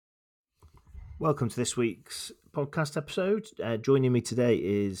Welcome to this week's podcast episode. Joining me today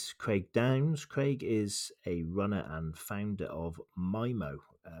is Craig Downs. Craig is a runner and founder of Mimo,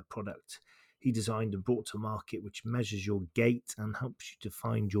 a product he designed and brought to market which measures your gait and helps you to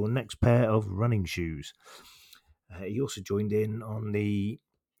find your next pair of running shoes. He also joined in on the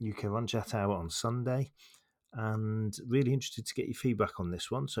UK Run Chat Hour on Sunday, and really interested to get your feedback on this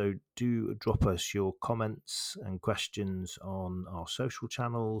one. So do drop us your comments and questions on our social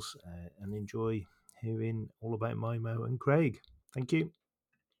channels, and enjoy hearing all about Mimo and Craig. Thank you.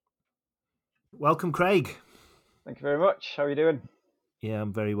 Welcome, Craig. Thank you very much. How are you doing? Yeah,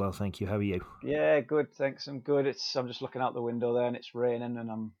 I'm very well, thank you. How are you? Yeah, good. Thanks. I'm good. I'm just looking out the window there, and it's raining, and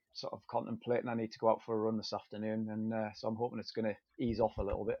I'm sort of contemplating I need to go out for a run this afternoon, and so I'm hoping it's going to ease off a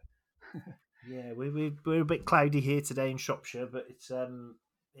little bit. Yeah, we're a bit cloudy here today in Shropshire, but it's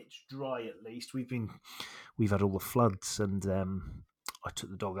dry at least. We've had all the floods, and I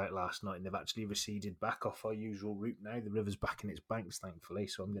took the dog out last night, and they've actually receded back off our usual route now. The river's back in its banks, thankfully,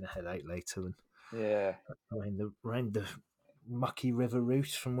 so I'm going to head out later and Yeah. around the mucky river route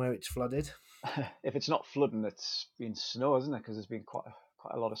from where it's flooded. If it's not flooding, it's been snow, isn't it? Because there's been quite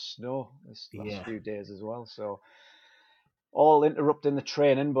a lot of snow this last Yeah, few days as well. So all interrupting the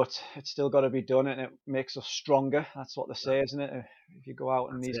training, but it's still got to be done, and it makes us stronger. That's what they say, isn't it? If you go out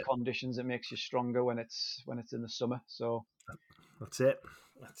in that's these it. conditions, it makes you stronger when it's in the summer. So That's it.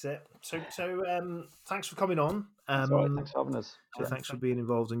 That's it. Thanks for coming on. that's all right. Thanks for having us. So thanks for being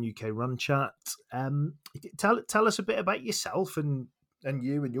involved in UK Run Chat. Tell us a bit about yourself and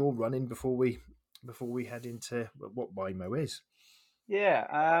you and your running before we head into what Mimo is. Yeah,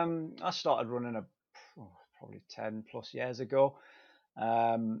 I started running probably 10 plus years ago.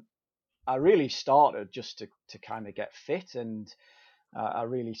 Um, I really started just to kind of get fit, and I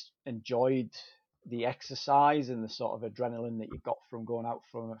really enjoyed the exercise and the sort of adrenaline that you got from going out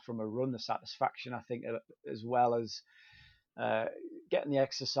from a run, the satisfaction, I think, as well as uh, getting the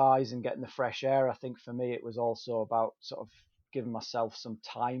exercise and getting the fresh air. I think for me, it was also about sort of giving myself some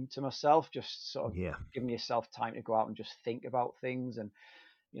time to myself, just sort of Yeah. giving yourself time to go out and just think about things. And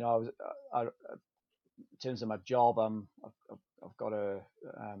I was I, in terms of my job, I've got a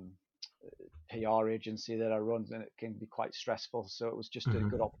um, PR agency that I run, and it can be quite stressful. So it was just a Hmm.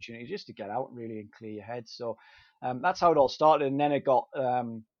 good opportunity just to get out really and clear your head. So that's how it all started, and then it got.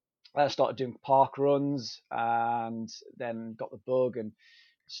 I started doing park runs, and then got the bug and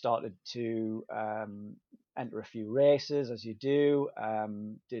started to enter a few races, as you do.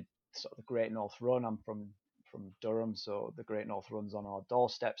 Did sort of the Great North Run. I'm from Durham, so the Great North Run's on our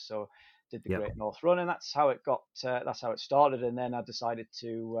doorstep. So did the Yep. Great North Run, and that's how it got. That's how it started. And then I decided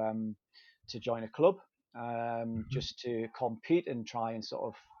to join a club, Hmm. just to compete and try and sort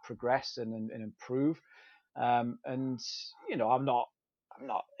of progress and improve. And I'm not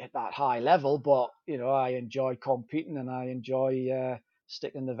at that high level, but I enjoy competing, and I enjoy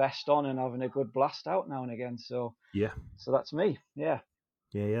sticking the vest on and having a good blast out now and again. Yeah. So that's me. Yeah.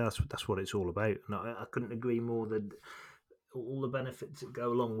 Yeah. That's what it's all about. And I couldn't agree more that all the benefits that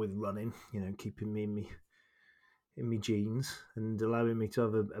go along with running, keeping me in my jeans and allowing me to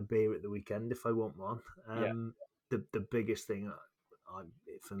have a beer at the weekend if I want one. Yeah. The biggest thing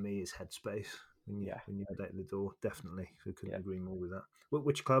for me is headspace Yeah. when you head out the door. Definitely, I couldn't Yeah. agree more with that.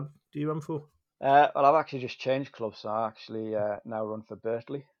 Which club do you run for? Well, I've actually just changed clubs, so I actually now run for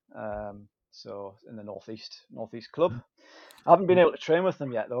Berkeley. So in the Northeast Club. I haven't been able to train with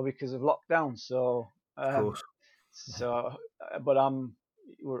them yet though because of lockdown. Of Um, course. so, but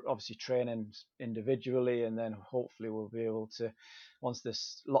we're obviously training individually, and then hopefully we'll be able to, once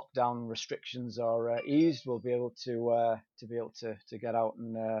this lockdown restrictions are eased, we'll be able to get out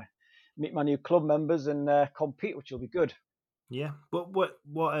and meet my new club members and compete, which will be good. Yeah.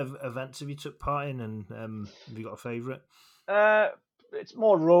 What events have you took part in, and have you got a favourite? Uh, it's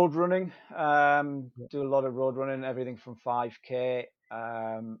more road running. Yeah. Do a lot of road running, everything from 5K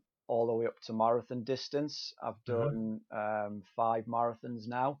all the way up to marathon distance. I've Hmm. done 5 marathons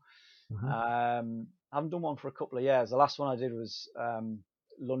now. Hmm. I haven't done one for a couple of years. The last one I did was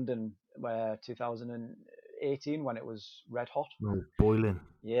London, where 2018 when it was red hot. Oh, boiling.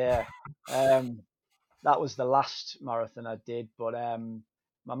 Yeah, um, that was the last marathon I did. But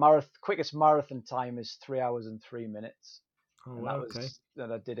my quickest marathon time is 3 hours and 3 minutes, Oh, and wow. Okay.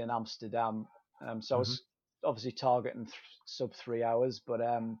 that I did in Amsterdam. So I Hmm. was obviously targeting sub 3 hours, but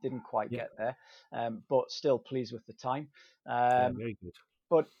didn't quite Yeah. get there. But still pleased with the time. Yeah. Um, Very good.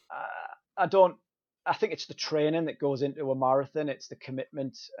 but I don't. I think it's the training that goes into a marathon. It's the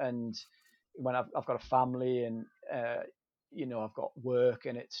commitment, and when I've got a family, and I've got work,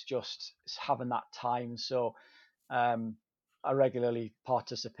 and it's having that time. So um, I regularly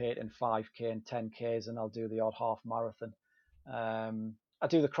participate in 5K and 10Ks, and I'll do the odd half marathon. I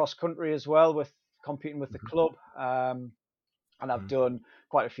do the cross country as well, with competing with the Mhm. club. And I've Mhm. done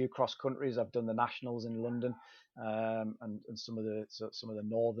quite a few cross countries. I've done the nationals in London, and some of the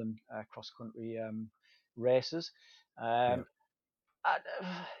northern cross country races. Yeah. Um, I,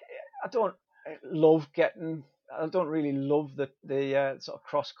 I don't love getting. I don't really love the sort of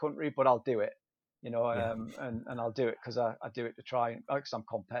cross country, but I'll do it. Yeah. And I'll do it because I do it to try, because I'm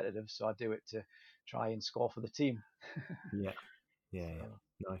competitive, so I do it to try and score for the team. Yeah. Yeah. Yeah.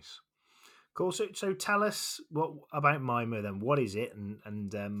 So, Nice. Cool. So tell us what about Mimo then. What is it,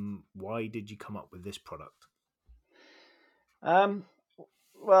 and why did you come up with this product? um,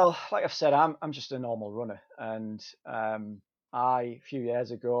 well, like I've said, I'm just a normal runner, and a few years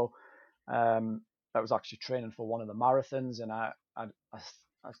ago, I was actually training for one of the marathons, and I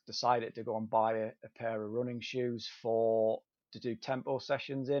decided to go and buy a pair of running shoes to do tempo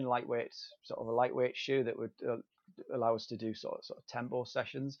sessions in, lightweight, sort of a lightweight shoe that would allow us to do sort of tempo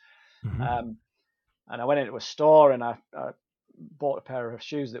sessions. Hmm. Um, and I went into a store, and I bought a pair of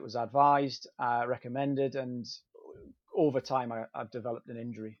shoes that was advised, recommended, and over time I developed an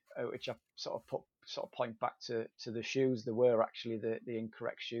injury, which I sort of point back to the shoes. They were actually the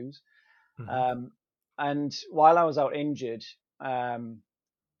incorrect shoes. Hmm. Um, and while I was out injured,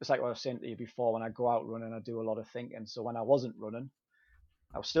 it's like what I was saying to you before. When I go out running, I do a lot of thinking. So when I wasn't running,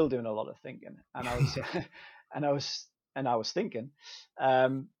 I was still doing a lot of thinking, and I was Yeah. and I was thinking,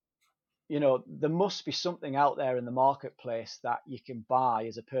 um, there must be something out there in the marketplace that you can buy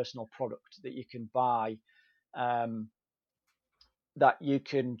as a personal product, that you can buy, um, that you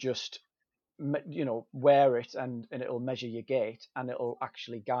can just wear it, and it'll measure your gait, and it'll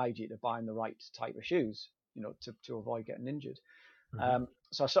actually guide you to buying the right type of shoes, to avoid getting injured. Hmm.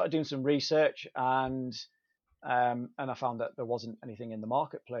 So I started doing some research, and I found that there wasn't anything in the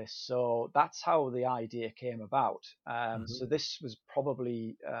marketplace. So that's how the idea came about. Hmm. So this was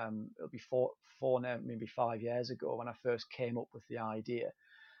probably, it'll be four now, maybe 5 years ago, when I first came up with the idea.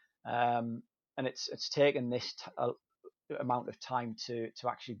 Um, and it's taken this amount of time to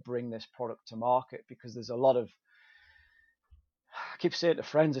actually bring this product to market, because there's a lot of, I keep saying to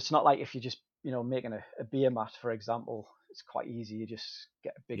friends, it's not like if you're just making a beer mat, for example. It's quite easy. You just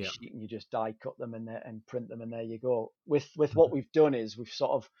get a big Yeah. sheet and you just die cut them and print them, and there you go. With what Hmm. we've done is we've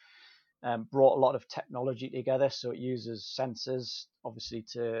sort of brought a lot of technology together. So it uses sensors, obviously,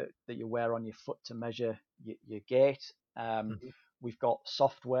 that you wear on your foot to measure your gait. Hmm. We've got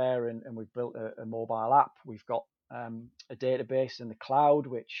software, and we've built a mobile app. We've got a database in the cloud,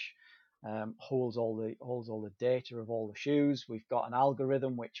 which holds all the data of all the shoes. We've got an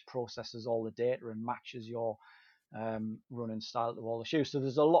algorithm which processes all the data and matches your running style to all the shoes. So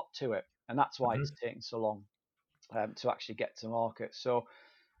there's a lot to it, and that's why Hmm. it's taken so long to actually get to market. So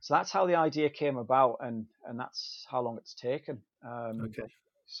that's how the idea came about, and that's how long it's taken. Okay.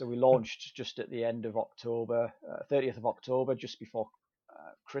 So we launched just at the end of October, 30th of October, just before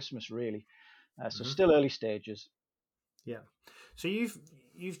Christmas, really. So Hmm. still early stages. Yeah. So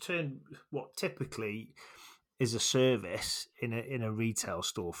you've turned what typically is a service in a retail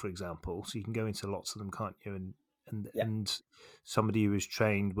store, for example. So you can go into lots of them, can't you? And Yeah. and somebody who is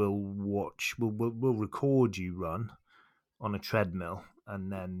trained will record you run on a treadmill,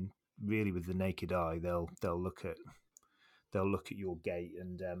 and then really with the naked eye they'll look at your gait,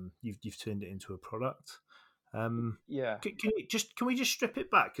 and you've turned it into a product. Yeah. Can we just strip it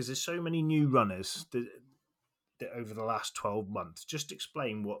back, because there's so many new runners that over the last 12 months. Just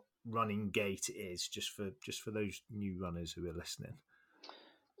explain what running gait is, just for those new runners who are listening.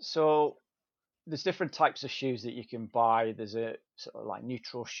 So there's different types of shoes that you can buy. There's a sort of like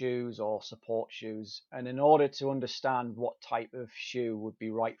neutral shoes or support shoes, and in order to understand what type of shoe would be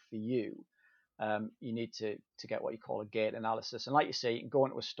right for you, you need to get what you call a gait analysis. And like you say, you can go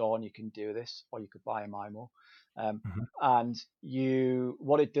into a store and you can do this, or you could buy a Mimo. Um, Hmm. and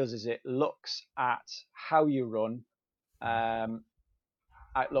what it does is it looks at how you run. Um,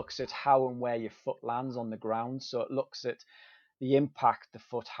 it looks at how and where your foot lands on the ground. So it looks at the impact the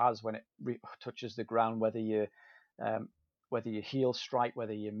foot has when it touches the ground, um, whether you heel strike,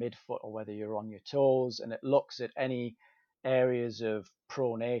 whether you're midfoot, or whether you're on your toes. And it looks at any areas of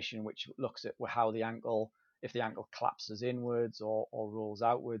pronation, which looks at how the ankle, if the ankle collapses inwards or rolls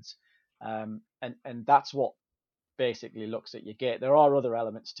outwards. And that's what basically looks at your gait. There are other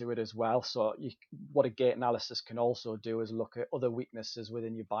elements to it as well. So what a gait analysis can also do is look at other weaknesses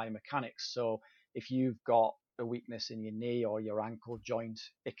within your biomechanics. So if you've got a weakness in your knee or your ankle joint,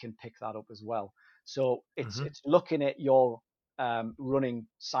 it can pick that up as well. So it's Hmm. it's looking at your running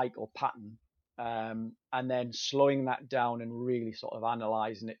cycle pattern, and then slowing that down and really sort of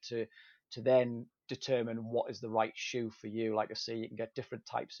analysing it to then determine what is the right shoe for you. Like I say, you can get different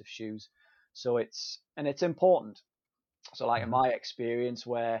types of shoes, so it's important. So like in Mhm. my experience,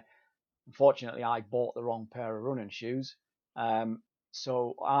 where unfortunately I bought the wrong pair of running shoes, um,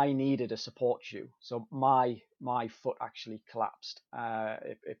 so I needed a support shoe. So my foot actually collapsed.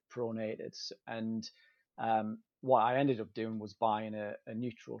 It pronated, and what I ended up doing was buying a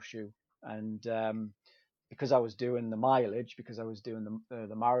neutral shoe. And because I was doing the mileage, because I was doing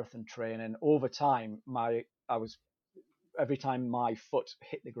the marathon training over time, I was every time my foot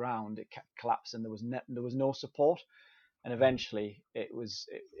hit the ground, it kept collapsing. There was no support, and eventually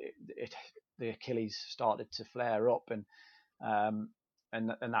the Achilles started to flare up, um,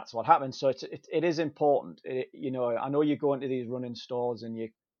 and that's what happened. So it is important. I know you go into these running stores and you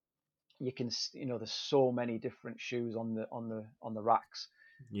can, there's so many different shoes on the racks,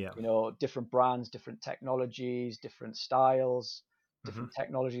 Yeah. different brands, different technologies, different styles, Mhm. different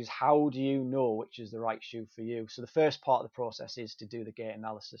technologies. How do you know which is the right shoe for you? So the first part of the process is to do the gait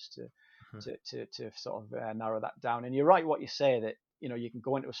analysis Mhm. to sort of narrow that down. And you're right what you say, that you can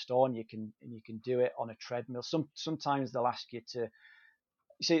go into a store and you can do it on a treadmill. Sometimes they'll ask you to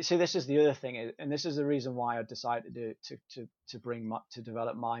see. This is the other thing, and this is the reason why I decided to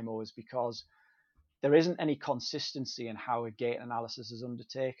develop Mimo, is because there isn't any consistency in how a gait analysis is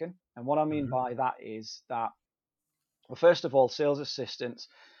undertaken. And what I mean Mhm. by that is that, well, first of all, sales assistants,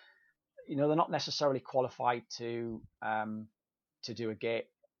 they're not necessarily qualified to do a gait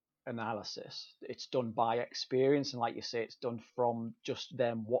analysis. It's done by experience, and like you say, it's done from just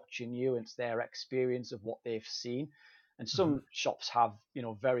them watching you. It's their experience of what they've seen. And Mhm. some shops have,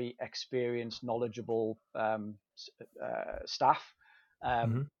 very experienced, knowledgeable staff,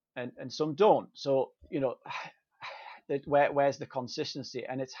 um, Mhm. and some don't. So, where's the consistency,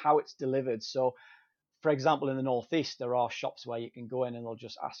 and it's how it's delivered. So, for example, in the Northeast, there are shops where you can go in and they'll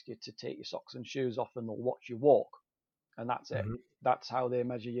just ask you to take your socks and shoes off, and they'll watch you walk, and that's it. Mhm. That's how they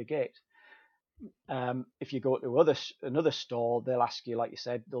measure your gait. If you go to another store, they'll ask you, like you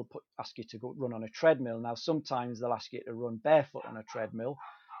said, ask you to go run on a treadmill. Now, sometimes they'll ask you to run barefoot on a treadmill.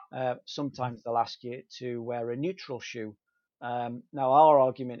 Mhm. Sometimes they'll ask you to wear a neutral shoe. Now, our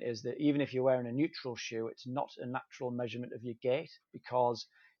argument is that even if you're wearing a neutral shoe, it's not a natural measurement of your gait, because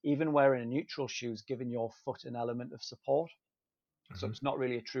even wearing a neutral shoe is giving your foot an element of support. So Mhm. it's not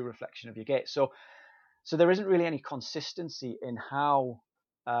really a true reflection of your gait. So there isn't really any consistency in how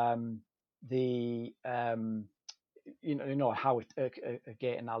the how a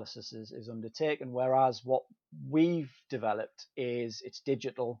gait analysis is undertaken. Whereas what we've developed is it's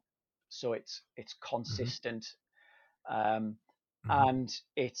digital, so it's Mhm. consistent, um, Mhm. and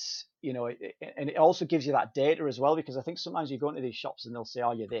and it also gives you that data as well, because I think sometimes you go into these shops and they'll say,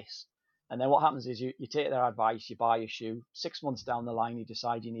 "Oh, you're this." And then what happens is you take their advice, you buy a shoe. 6 months down the line, you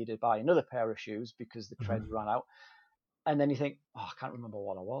decide you need to buy another pair of shoes because the tread Mhm. ran out, and then you think, oh, I can't remember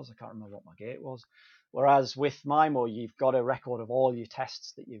what I was. I can't remember what my gait was. Whereas with Mimo, you've got a record of all your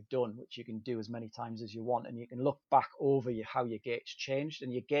tests that you've done, which you can do as many times as you want, and you can look back over how your gait's changed,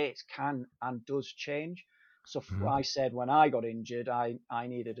 and your gait can and does change. So Mhm. I said when I got injured, I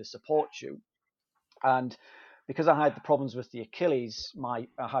needed a support shoe, and because I had the problems with the Achilles, I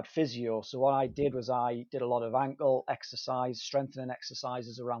had physio. So what I did was I did a lot of ankle exercise, strengthening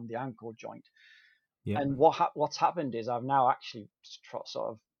exercises around the ankle joint. Yeah. And what's happened is I've now actually sort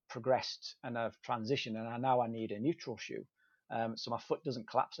of progressed, and I've transitioned, and I need a neutral shoe, so my foot doesn't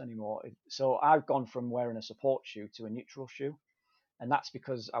collapse anymore. So I've gone from wearing a support shoe to a neutral shoe, and that's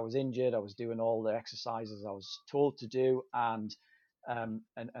because I was injured. I was doing all the exercises I was told to do, and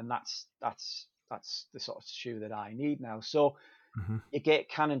that's the sort of shoe that I need now. So Mhm. your gait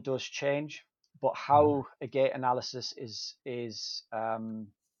can and does change, but Mhm. how a gait analysis is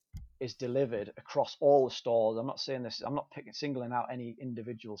delivered across all the stores. I'm not saying this. I'm not singling out any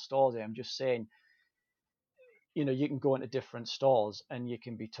individual stores here. I'm just saying, you can go into different stores and you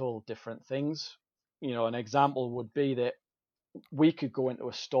can be told different things. An example would be that we could go into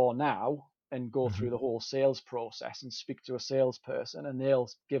a store now and go Mhm. through the whole sales process and speak to a salesperson, and they'll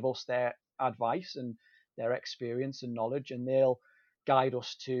give us their advice and their experience and knowledge, and they'll guide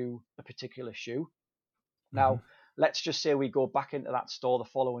us to a particular shoe. Mhm. Now, let's just say we go back into that store the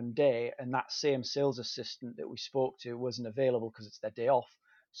following day, and that same sales assistant that we spoke to wasn't available because it's their day off.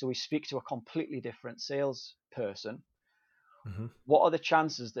 So we speak to a completely different salesperson. Mhm. What are the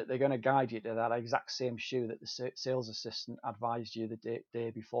chances that they're going to guide you to that exact same shoe that the sales assistant advised you the day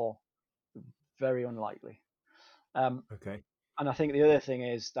before? Very unlikely. Um, Okay. and I think the other thing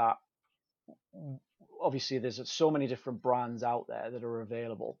is that obviously there's so many different brands out there that are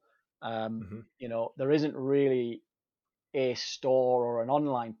available. Hmm. There isn't really a store or an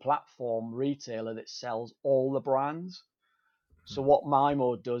online platform retailer that sells all the brands. So what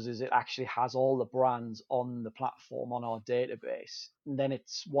MyMo does is it actually has all the brands on the platform on our database. And then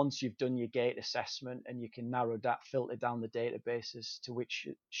it's once you've done your gait assessment and you can filter down the databases to which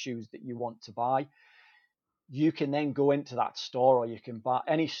shoes that you want to buy, you can then go into that store, or you can buy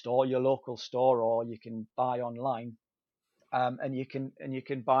any store, your local store, or you can buy online, and you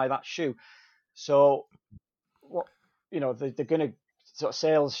can buy that shoe. So what they're going to sort of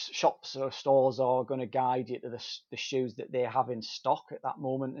sales shops or stores are going to guide you to the shoes that they have in stock at that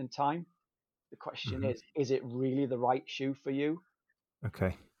moment in time. The question Hmm. is it really the right shoe for you?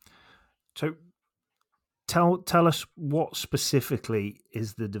 Okay. So tell us what specifically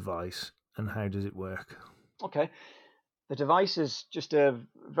is the device and how does it work? Okay, the device is just a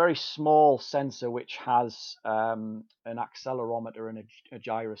very small sensor which has an accelerometer and a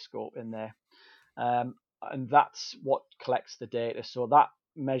gyroscope in there. And that's what collects the data. So that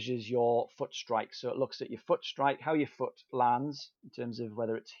measures your foot strike. So it looks at your foot strike, how your foot lands in terms of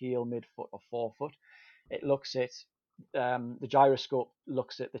whether it's heel, midfoot, or forefoot. It looks at the gyroscope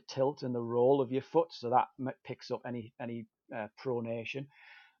looks at the tilt and the roll of your foot, so that picks up any pronation.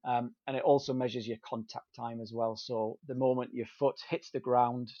 And it also measures your contact time as well. So the moment your foot hits the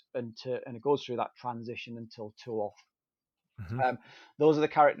ground and it goes through that transition until toe off. Hmm. Um, those are the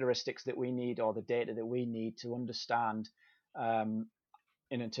characteristics that we need, or the data that we need to understand um,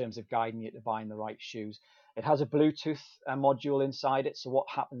 in terms of guiding you to buying the right shoes. It has a Bluetooth module inside it. So what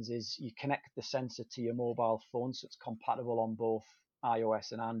happens is you connect the sensor to your mobile phone, so it's compatible on both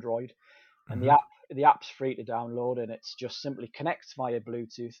iOS and Android. And Hmm. the app's free to download, and it's just simply connects via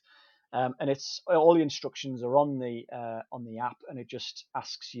Bluetooth. And it's all the instructions are on the app, and it just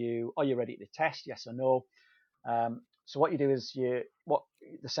asks you, are you ready to test? Yes or no. So what you do is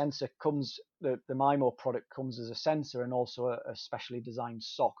the sensor comes, the MyMo product comes as a sensor and also a specially designed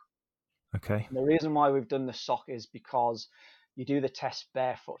sock. Okay. And the reason why we've done the sock is because you do the test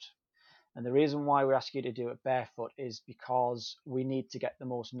barefoot. And the reason why we ask you to do it barefoot is because we need to get the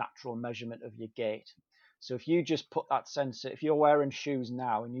most natural measurement of your gait. So if you just put that sensor, if you're wearing shoes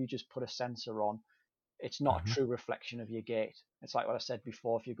now and you just put a sensor on, it's not a Hmm. true reflection of your gait. It's like what I said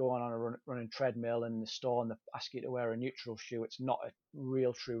before. If you're going on a running treadmill in the store and they ask you to wear a neutral shoe, it's not a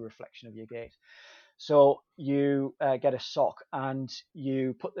real true reflection of your gait. So you get a sock, and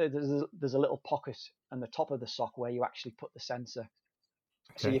you put there's a little pocket on the top of the sock where you actually put the sensor.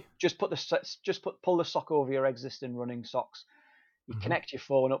 So you Okay. pull the sock over your existing running socks. You Hmm. connect your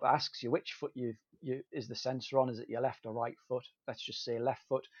phone up, it asks you which foot you is the sensor on. Is it your left or right foot? Let's just say left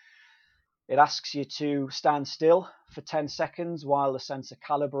foot. It asks you to stand still for 10 seconds while the sensor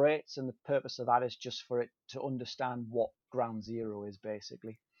calibrates, and the purpose of that is just for it to understand what ground zero is,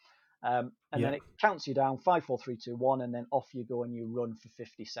 basically. And Yeah. then it counts you down 5, 4, 3, 2, 1, and then off you go and you run for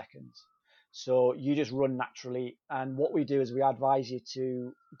 50 seconds. So you just run naturally. And what we do is we advise you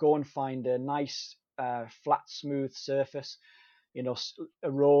to go and find a nice, flat, smooth surface,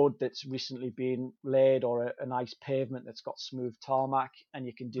 a road that's recently been laid, or a nice pavement that's got smooth tarmac. And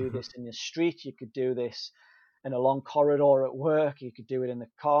you can do Hmm. this in the street. You could do this in a long corridor at work. You could do it in the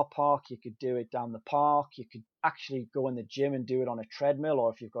car park. You could do it down the park. You could actually go in the gym and do it on a treadmill,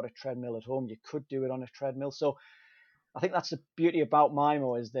 or if you've got a treadmill at home, you could do it on a treadmill. So I think that's the beauty about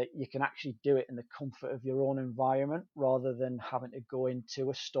MyMo, is that you can actually do it in the comfort of your own environment rather than having to go into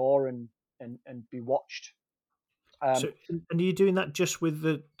a store and be watched. Um, So, and are you doing that just with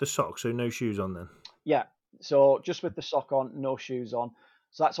the socks, so no shoes on then? yeah, so just with the sock on, no shoes on.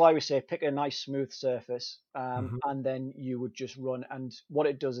 So that's why we say pick a nice smooth surface, Hmm. and then you would just run. And what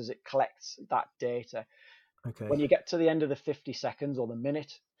it does is it collects that data. Okay. When you get to the end of the 50 seconds or the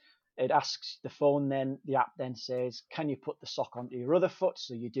minute, it asks the app then says, can you put the sock onto your other foot?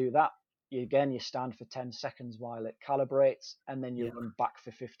 So you do that. You stand for 10 seconds while it calibrates, and then you Yeah. run back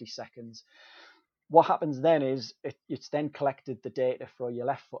for 50 seconds. What happens then is it's then collected the data for your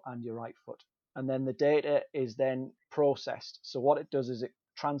left foot and your right foot. And then the data is then processed. So what it does is it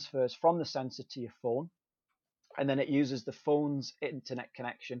transfers from the sensor to your phone, and then it uses the phone's internet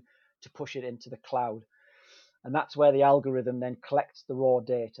connection to push it into the cloud. And that's where the algorithm then collects the raw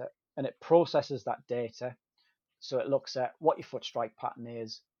data, and it processes that data. So it looks at what your foot strike pattern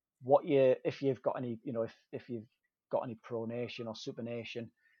is, if you've got any, if you've got any pronation or supination,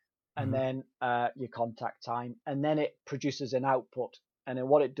 and Hmm. then your contact time, and then it produces an output. And then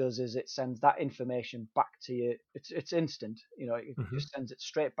what it does is it sends that information back to you. It's instant, it Hmm. just sends it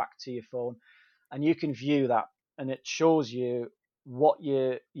straight back to your phone, and you can view that, and it shows you what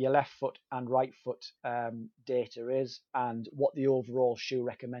your left foot and right foot data is, and what the overall shoe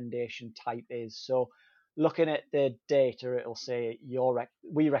recommendation type is. So looking at the data, it'll say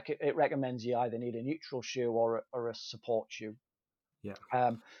it recommends you either need a neutral shoe or a support shoe. Yeah.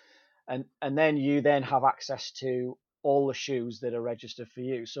 And then you then have access to all the shoes that are registered for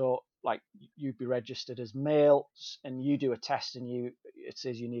you. So like you'd be registered as male, and you do a test, and it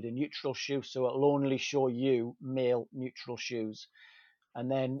says you need a neutral shoe, so it'll only show you male neutral shoes. And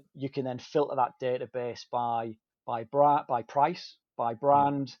then you can then filter that database by price, by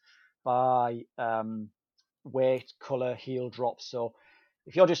brand, by weight, color, heel drop. So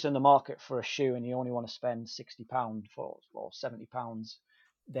if you're just in the market for a shoe and you only want to spend £60 or £70,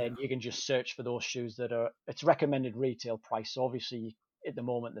 then you can just search for those shoes that are it's recommended retail price. So obviously at the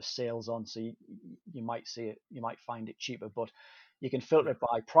moment the sales on, so you might see it, you might find it cheaper, but you can filter it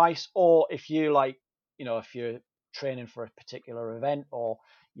by price. Or if you like, if you're training for a particular event, or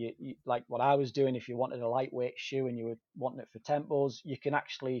you like what I was doing, if you wanted a lightweight shoe and you were wanting it for tempos, you can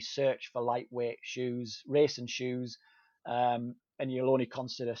actually search for lightweight shoes, racing shoes, and you'll only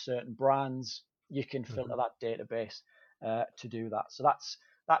consider certain brands. You can filter that database to do that. So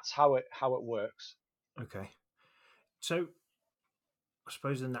that's how it works. Okay. So I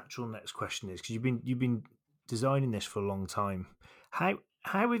suppose the natural next question is, because you've been designing this for a long time, how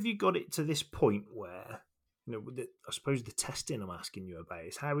have you got it to this point where, I suppose the testing I'm asking you about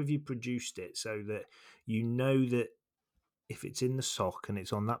is, how have you produced it so that you know that if it's in the sock and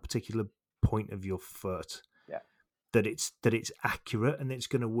it's on that particular point of your foot, Yeah. that it's accurate and it's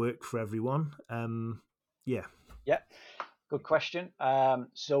going to work for everyone? Yeah. Good question.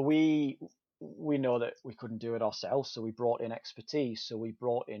 So we know that we couldn't do it ourselves, so we brought in expertise. So we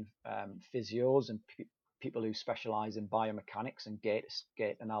brought in physios and people who specialize in biomechanics and gait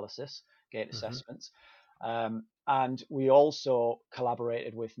analysis, gait assessments. And we also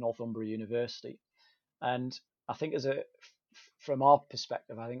collaborated with Northumbria University. And I think from our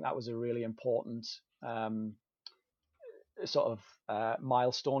perspective, I think that was a really important sort of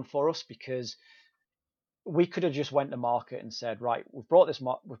milestone for us, because we could have just went to market and said, right, we've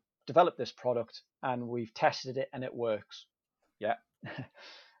developed this product and we've tested it and it works. Yeah.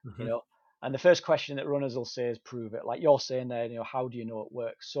 And the first question that runners will say is prove it. Like you're saying there, how do you know it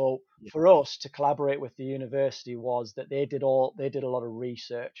works? So for us to collaborate with the university was that they did a lot of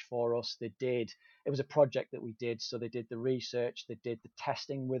research for us. It was a project that we did. So they did the research, they did the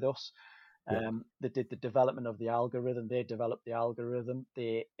testing with us. They did the development of the algorithm. They developed the algorithm.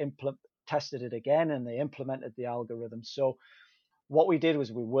 They tested it again, and they implemented the algorithm. So what we did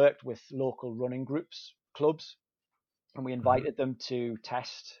was we worked with local running clubs, and we invited them to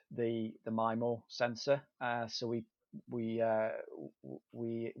test the MIMO sensor. So we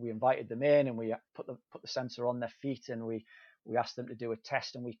invited them in, and we put the sensor on their feet, and we asked them to do a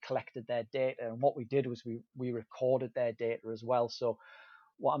test, and we collected their data. And what we did was we recorded their data as well. So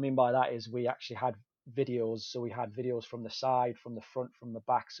what I mean by that is we actually had videos. So we had videos from the side, from the front, from the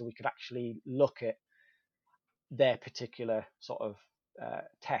back, so we could actually look at their particular sort of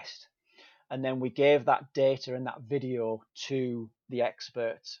test. And then we gave that data and that video to the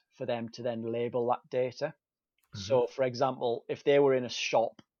experts for them to then label that data. So, for example, if they were in a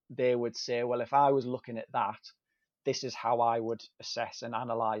shop, they would say, well, if I was looking at that, this is how I would assess and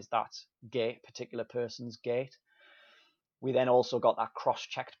analyze that particular person's gait. We then also got that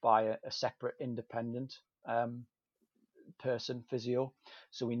cross-checked by a separate independent person, physio.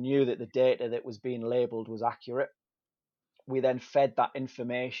 So we knew that the data that was being labeled was accurate. We then fed that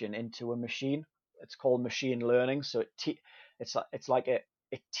information into a machine. It's called machine learning. So it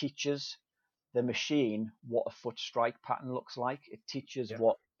teaches the machine what a foot strike pattern looks like. It teaches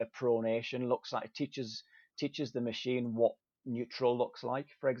what a pronation looks like. It teaches the machine what neutral looks like,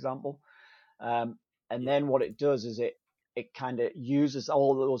 for example. And then what it does is it kind of uses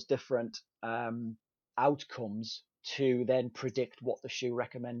all those different outcomes to then predict what the shoe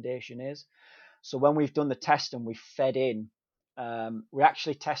recommendation is. So when we've done the test and we fed in, we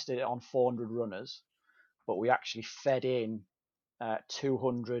actually tested it on 400 runners, but we actually fed in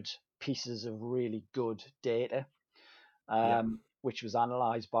 200 pieces of really good data, which was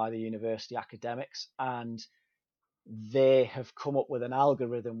analysed by the university academics, and they have come up with an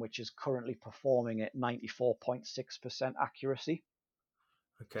algorithm which is currently performing at 94.6% accuracy.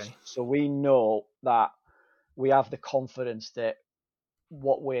 Okay. So we know that we have the confidence that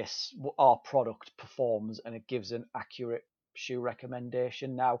our product performs and it gives an accurate shoe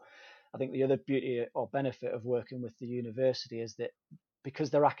recommendation. Now, I think the other beauty or benefit of working with the university is that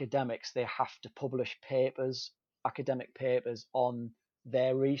because they're academics, they have to publish academic papers on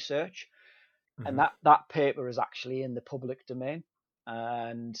their research. And that paper is actually in the public domain.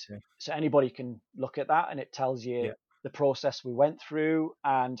 And Okay. so anybody can look at that, and it tells you Yeah. the process we went through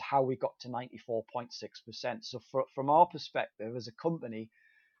and how we got to 94.6%. So from our perspective as a company,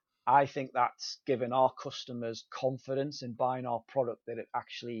 I think that's given our customers confidence in buying our product, that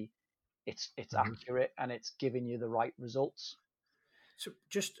it's Mhm. accurate and it's giving you the right results. So,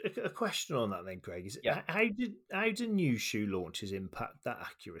 just a question on that then, Craig. Is Yeah. how do new shoe launches impact that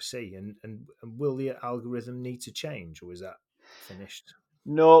accuracy, and will the algorithm need to change, or is that finished?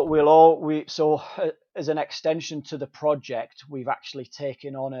 No, as an extension to the project, we've actually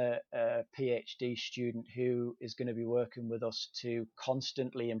taken on a PhD student who is going to be working with us to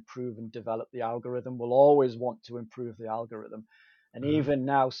constantly improve and develop the algorithm. We'll always want to improve the algorithm. And Hmm. even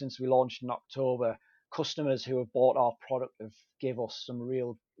now, since we launched in October, customers who have bought our product have give us some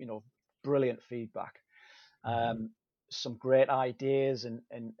real, brilliant feedback. Hmm. um, some great ideas, and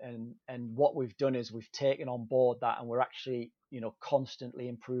what we've done is we've taken on board that, and we're actually constantly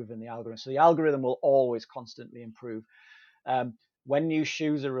improving the algorithm. So the algorithm will always constantly improve. When new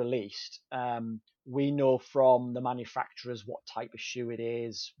shoes are released, we know from the manufacturers what type of shoe it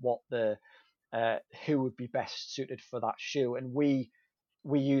is, what the who would be best suited for that shoe, and we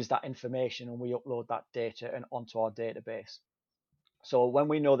use that information and we upload that data and onto our database. So when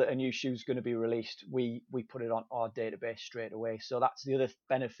we know that a new shoe is going to be released, we put it on our database straight away. So that's the other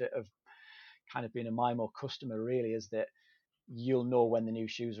benefit of kind of being a MIMO customer, really, is that you'll know when the new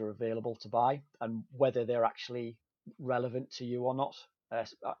shoes are available to buy and whether they're actually relevant to you or not,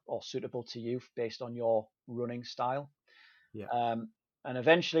 or suitable to you based on your running style. Yeah. Um, and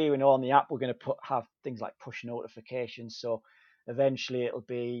eventually, we know on the app we're going to have things like push notifications. So eventually, it'll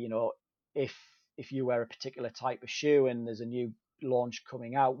be if you wear a particular type of shoe and there's a new launch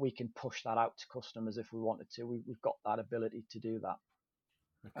coming out, we can push that out to customers if we wanted to. We've got that ability to do that.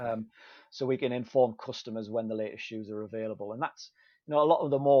 Okay. So we can inform customers when the latest shoes are available, and that's a lot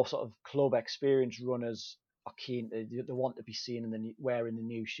of the more sort of club experienced runners are keen. They want to be seen in wearing the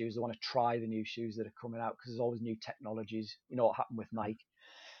new shoes. They want to try the new shoes that are coming out because there's always new technologies. You know what happened with Nike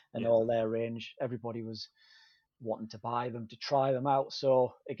and Yeah. all their range. Everybody was wanting to buy them to try them out.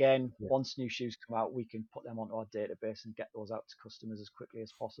 So again, Yeah. once new shoes come out, we can put them onto our database and get those out to customers as quickly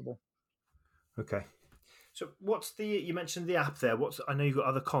as possible. Okay. So, what's you mentioned the app there? I know you've got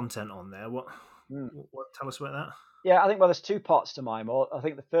other content on there. Hmm. Tell us about that. Yeah, I think there's two parts to MIMO. I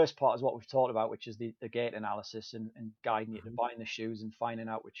think the first part is what we've talked about, which is the gait analysis and guiding you to Hmm. buying the shoes and finding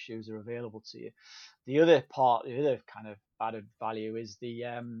out which shoes are available to you. The other part, the other kind of added value is the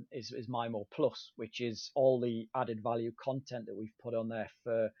is MIMO Plus, which is all the added value content that we've put on there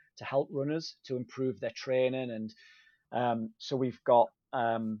to help runners to improve their training. And so we've got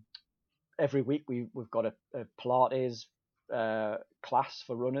every week we've got a Pilates class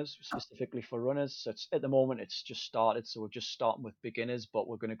for runners, specifically for runners. So at the moment it's just started, so we're just starting with beginners, but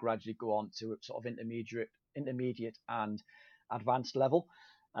we're going to gradually go on to sort of intermediate and advanced level.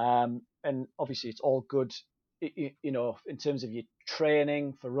 And obviously it's all good. In terms of your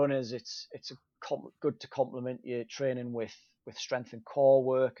training for runners, it's good to complement your training with strength and core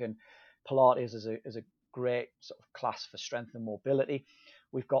work, and Pilates is a great sort of class for strength and mobility.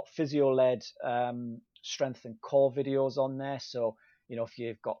 We've got physio-led strength and core videos on there. So, if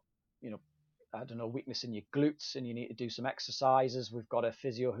you've got, I don't know, weakness in your glutes and you need to do some exercises, we've got a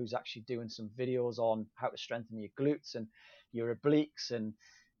physio who's actually doing some videos on how to strengthen your glutes and your obliques, and,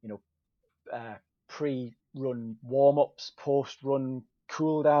 you know, pre-run warm-ups, post-run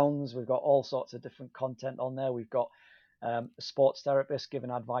cool downs. We've got all sorts of different content on there. We've got a sports therapist giving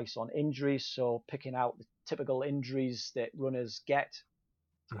advice on injuries, so picking out the typical injuries that runners get,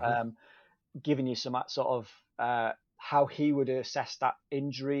 Hmm. um, giving you some sort of how he would assess that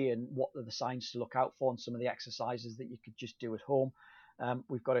injury and what are the signs to look out for, and some of the exercises that you could just do at home.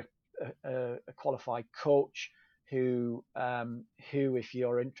 We've got a qualified coach who, if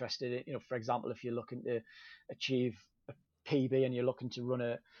you're interested in, for example, if you're looking to achieve a PB and you're looking to run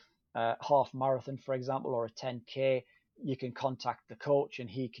a half marathon, for example, or a 10K, you can contact the coach and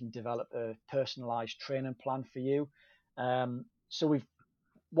he can develop a personalized training plan for you. So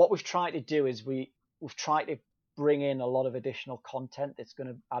what we've tried to do is we've tried to bring in a lot of additional content that's going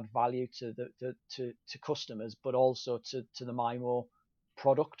to add value to to customers, but also to the MIMO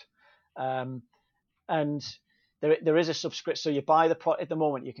product. And there is a subscription. So you buy the product at the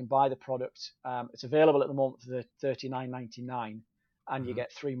moment. You can buy the product. It's available at the moment for the $39.99, and you Hmm.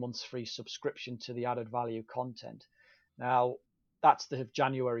 get 3 months free subscription to the added value content. Now that's the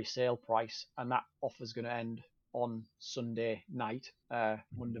January sale price, and that offer is going to end on Sunday night,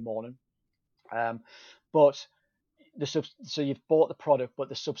 Monday morning. But so you've bought the product, but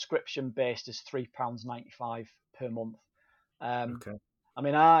the subscription based is £3.95 per month. Okay. I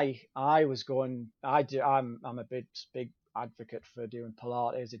mean, I was going. I'm a big advocate for doing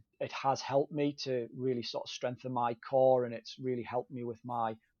Pilates. It has helped me to really sort of strengthen my core, and it's really helped me with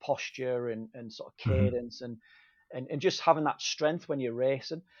my posture and sort of Hmm. cadence and just having that strength when you're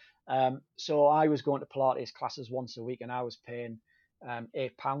racing. So I was going to Pilates classes once a week, and I was paying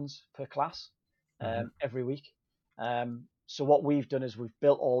 £8 per class Hmm. every week. So what we've done is we've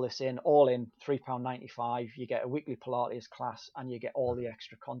built all this in, all in £3.95. You get a weekly Pilates class and you get all the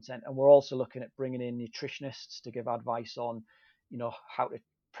extra content. And we're also looking at bringing in nutritionists to give advice on, how to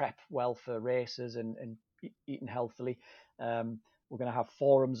prep well for races and eating healthily. We're going to have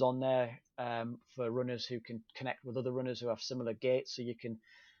forums on there for runners who can connect with other runners who have similar gaits. So you can,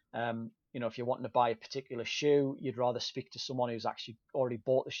 if you're wanting to buy a particular shoe, you'd rather speak to someone who's actually already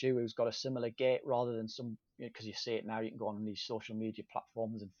bought the shoe, who's got a similar gait, rather than some, because you see it now, you can go on these social media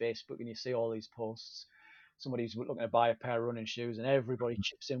platforms and Facebook and you see all these posts. Somebody's looking to buy a pair of running shoes and everybody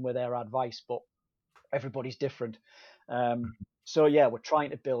chips in with their advice, but everybody's different. So yeah, we're trying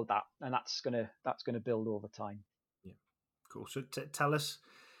to build that, and that's gonna build over time. Yeah, cool. So tell us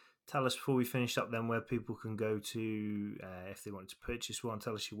before we finish up then where people can go to if they want to purchase one.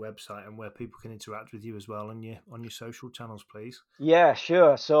 Tell us your website and where people can interact with you as well on your social channels, please. Yeah,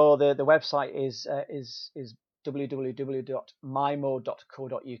 sure. So the website is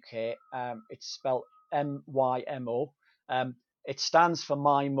www.mymo.co.uk. It's spelled MYMO. It stands for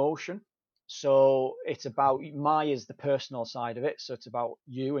My Motion. So it's about my is the personal side of it. So it's about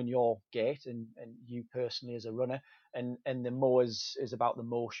you and your gait and you personally as a runner. And the mo is about the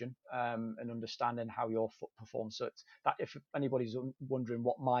motion and understanding how your foot performs. So it's that if anybody's wondering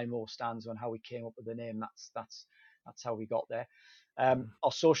what MyMo stands for and how we came up with the name, that's how we got there.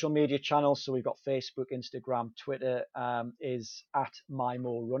 Our social media channels, so we've got Facebook, Instagram, Twitter, is at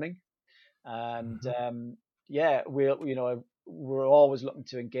MyMo Running, and Mm-hmm. yeah, we're always looking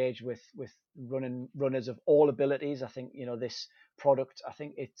to engage with runners of all abilities. I think this product, I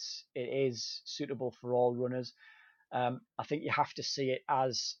think it is suitable for all runners. I think you have to see it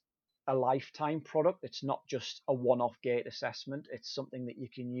as a lifetime product. It's not just a one-off gait assessment. It's something that you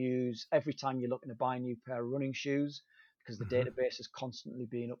can use every time you're looking to buy a new pair of running shoes because the Mm-hmm. database is constantly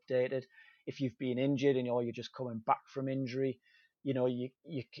being updated. If you've been injured and you're just coming back from injury, you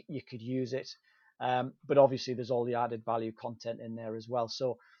could use it. But obviously, there's all the added value content in there as well.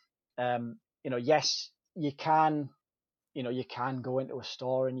 So, yes, you can go into a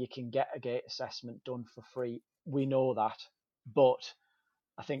store and you can get a gait assessment done for free. We know that, but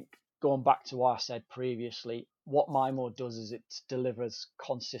I think going back to what I said previously, what MyMo does is it delivers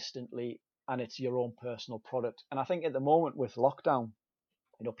consistently and it's your own personal product. And I think at the moment with lockdown,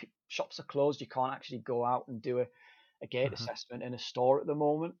 shops are closed. You can't actually go out and do a gait Mm-hmm. assessment in a store at the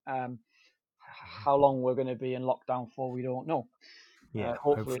moment. How long we're going to be in lockdown for, we don't know. Yeah,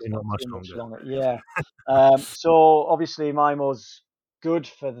 Hopefully, hopefully it's not not much too much longer. longer. Yeah. So obviously, MyMo's good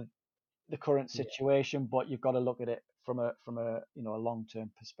for the current Yeah, situation, but you've got to look at it from a a long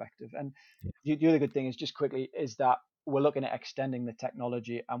term perspective. And yeah, the other good thing is just quickly is that we're looking at extending the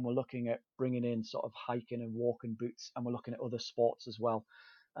technology and we're looking at bringing in sort of hiking and walking boots and we're looking at other sports as well.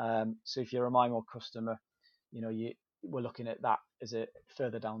 So if you're a MyMo customer, we're looking at that as a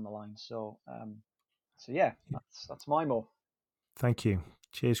further down the line. So yeah, yeah. that's MyMo. Thank you.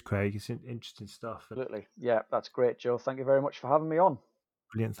 Cheers, Craig. It's interesting stuff. Absolutely. Yeah, that's great, Joe. Thank you very much for having me on.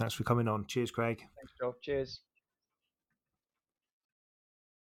 Brilliant. Thanks for coming on. Cheers, Craig. Thanks, Joe. Cheers.